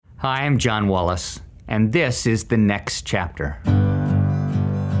Hi, I'm John Wallace, and this is The Next Chapter.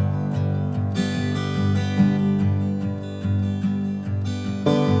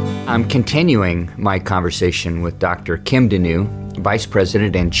 I'm continuing my conversation with Dr. Kim Danu, Vice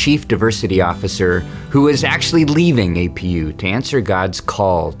President and Chief Diversity Officer, who is actually leaving APU to answer God's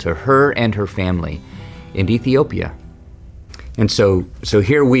call to her and her family in Ethiopia. And so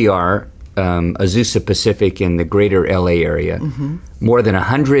here we are, Azusa Pacific in the greater LA area, more than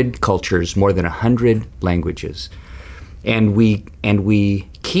 100 cultures, more than 100 languages. And we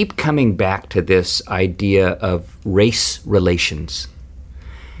keep coming back to this idea of race relations.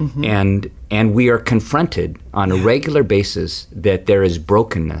 And we are confronted on a regular basis that there is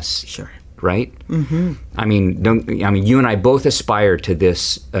brokenness. Sure. Right? I mean, you and I both aspire to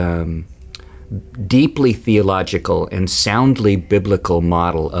this deeply theological and soundly biblical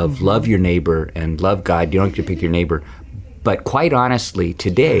model of love your neighbor and love God. You don't have to pick your neighbor. But quite honestly,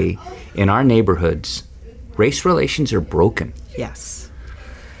 today in our neighborhoods, race relations are broken. Yes.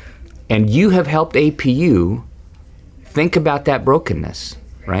 And you have helped APU think about that brokenness,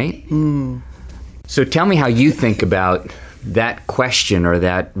 right? So tell me how you think about that question or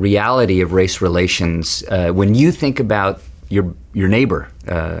that reality of race relations when you think about your neighbor.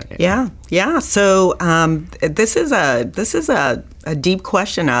 Yeah. So this is a deep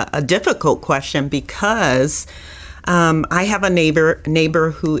question, a difficult question, because I have a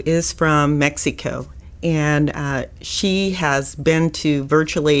neighbor who is from Mexico, and she has been to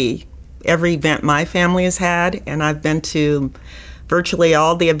virtually every event my family has had, and I've been to virtually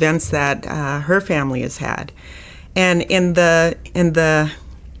all the events that her family has had. And in the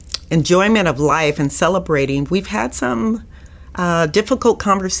enjoyment of life and celebrating, we've had some difficult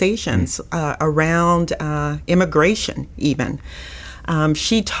conversations around immigration even.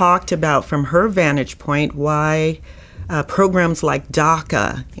 She talked about, from her vantage point, why programs like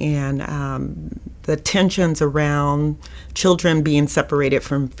DACA and the tensions around children being separated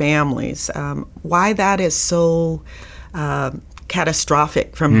from families, why that is so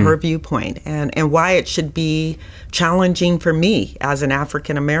catastrophic from her viewpoint, and why it should be challenging for me as an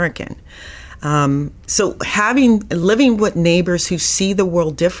African American. So living with neighbors who see the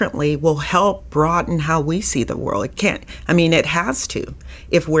world differently will help broaden how we see the world. It has to,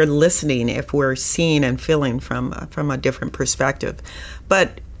 if we're listening, if we're seeing and feeling from a different perspective.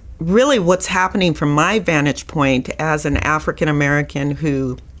 But really what's happening from my vantage point as an African American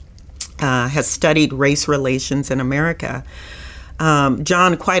who has studied race relations in America,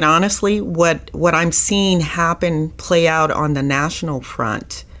 John, quite honestly, what I'm seeing play out on the national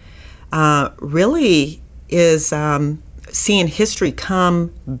front really is seeing history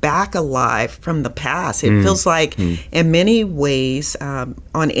come back alive from the past. It feels like in many ways,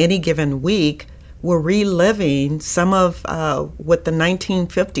 on any given week, we're reliving some of what the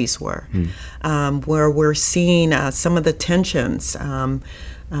 1950s were, where we're seeing some of the tensions,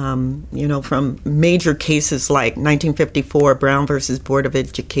 from major cases like 1954, Brown versus Board of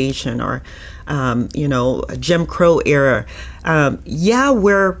Education, or Jim Crow era.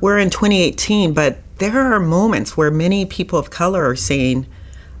 We're in 2018, but there are moments where many people of color are saying,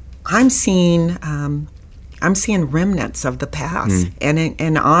 I'm seeing remnants of the past,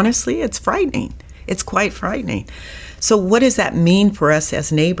 and honestly, it's frightening. It's quite frightening. So, what does that mean for us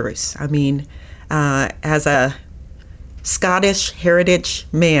as neighbors? I mean, as a Scottish heritage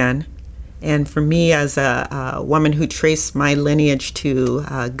man, and for me as a woman who traced my lineage to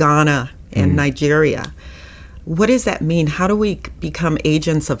Ghana and Nigeria, what does that mean? How do we become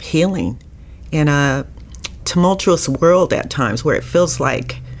agents of healing in a tumultuous world at times where it feels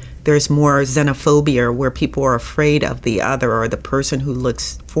like there's more xenophobia, where people are afraid of the other or the person who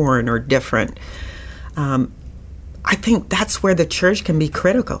looks foreign or different? I think that's where the church can be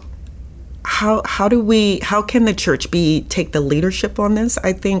critical. How can the church take the leadership on this?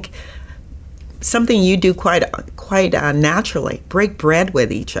 I think something you do quite naturally: break bread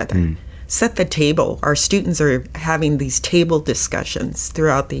with each other, set the table. Our students are having these table discussions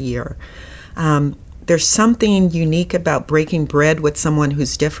throughout the year. There's something unique about breaking bread with someone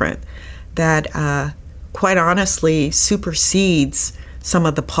who's different that, quite honestly, supersedes some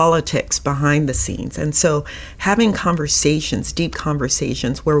of the politics behind the scenes. And so having conversations, deep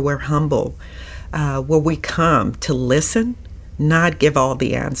conversations where we're humble, where we come to listen, not give all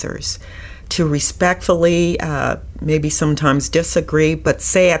the answers, to respectfully, maybe sometimes disagree, but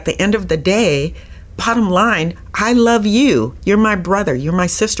say at the end of the day, bottom line, I love you. You're my brother. You're my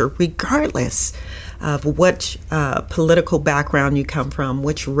sister, regardless of what political background you come from,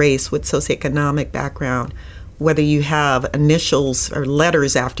 which race, what socioeconomic background, whether you have initials or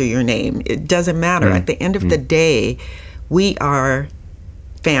letters after your name. It doesn't matter. At the end of the day, we are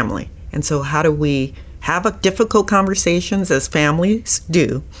family. And so how do we have difficult conversations as families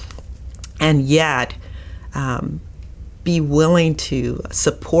do, and yet be willing to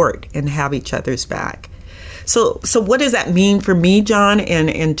support and have each other's back? So what does that mean for me, John,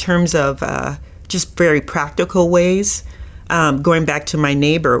 in terms of just very practical ways? Going back to my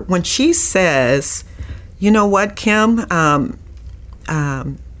neighbor, when she says, you know what, Kim,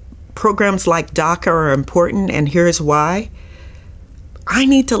 programs like DACA are important, and here's why, I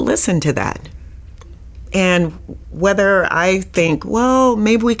need to listen to that. And whether I think, well,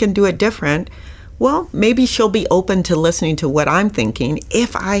 maybe we can do it different, well, maybe she'll be open to listening to what I'm thinking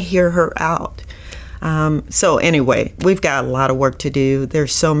if I hear her out. So anyway, we've got a lot of work to do.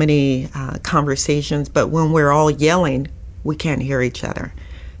 There's so many conversations, but when we're all yelling, we can't hear each other.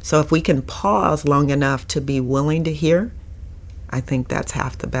 So if we can pause long enough to be willing to hear, I think that's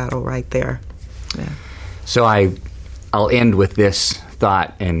half the battle right there. Yeah. So I'll end with this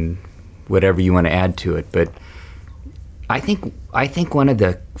thought, and whatever you want to add to it, but I think one of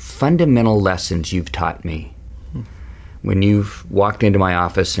the fundamental lessons you've taught me when you've walked into my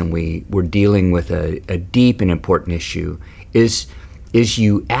office and we were dealing with a deep and important issue is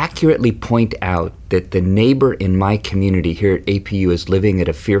you accurately point out that the neighbor in my community here at APU is living at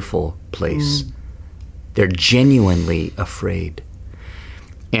a fearful place. They're genuinely afraid.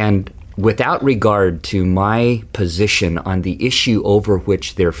 And without regard to my position on the issue over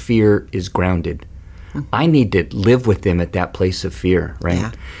which their fear is grounded, I need to live with them at that place of fear, right?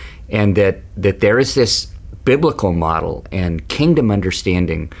 Yeah. And that there is this biblical model and kingdom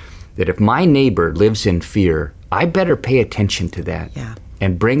understanding that if my neighbor lives in fear, I better pay attention to that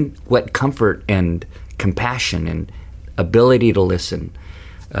and bring what comfort and compassion and ability to listen.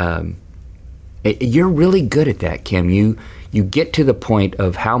 You're really good at that, Kim. You get to the point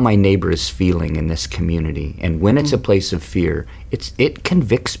of how my neighbor is feeling in this community, and when it's a place of fear, it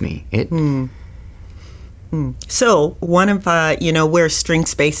convicts me. So one of, we're a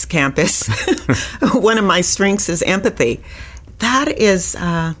strengths-based campus. One of my strengths is empathy. That is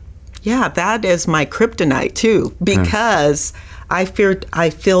my kryptonite too, because I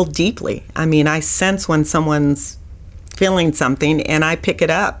feel deeply. I mean, I sense when someone's feeling something and I pick it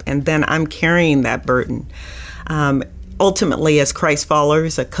up, and then I'm carrying that burden. Ultimately, as Christ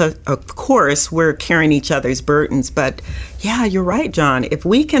followers, of course, we're carrying each other's burdens. But yeah, you're right, John. If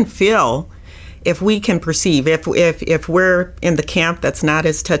we can feel, if we can perceive, if we're in the camp that's not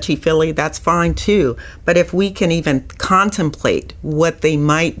as touchy-feely, that's fine too. But if we can even contemplate what they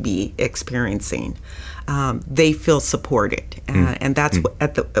might be experiencing, they feel supported. And that's what,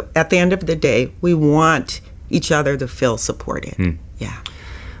 at the end of the day, we want each other to feel supported. Yeah.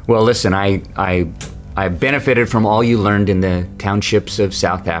 Well, listen, I benefited from all you learned in the townships of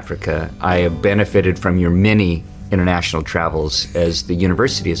South Africa. I have benefited from your many international travels, as the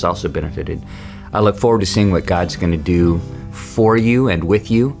university has also benefited. I look forward to seeing what God's going to do for you and with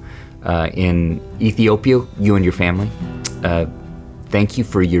you in Ethiopia, you and your family. Thank you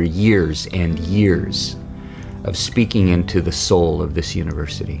for your years and years of speaking into the soul of this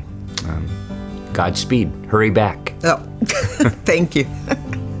university. Godspeed. Hurry back. Oh, thank you.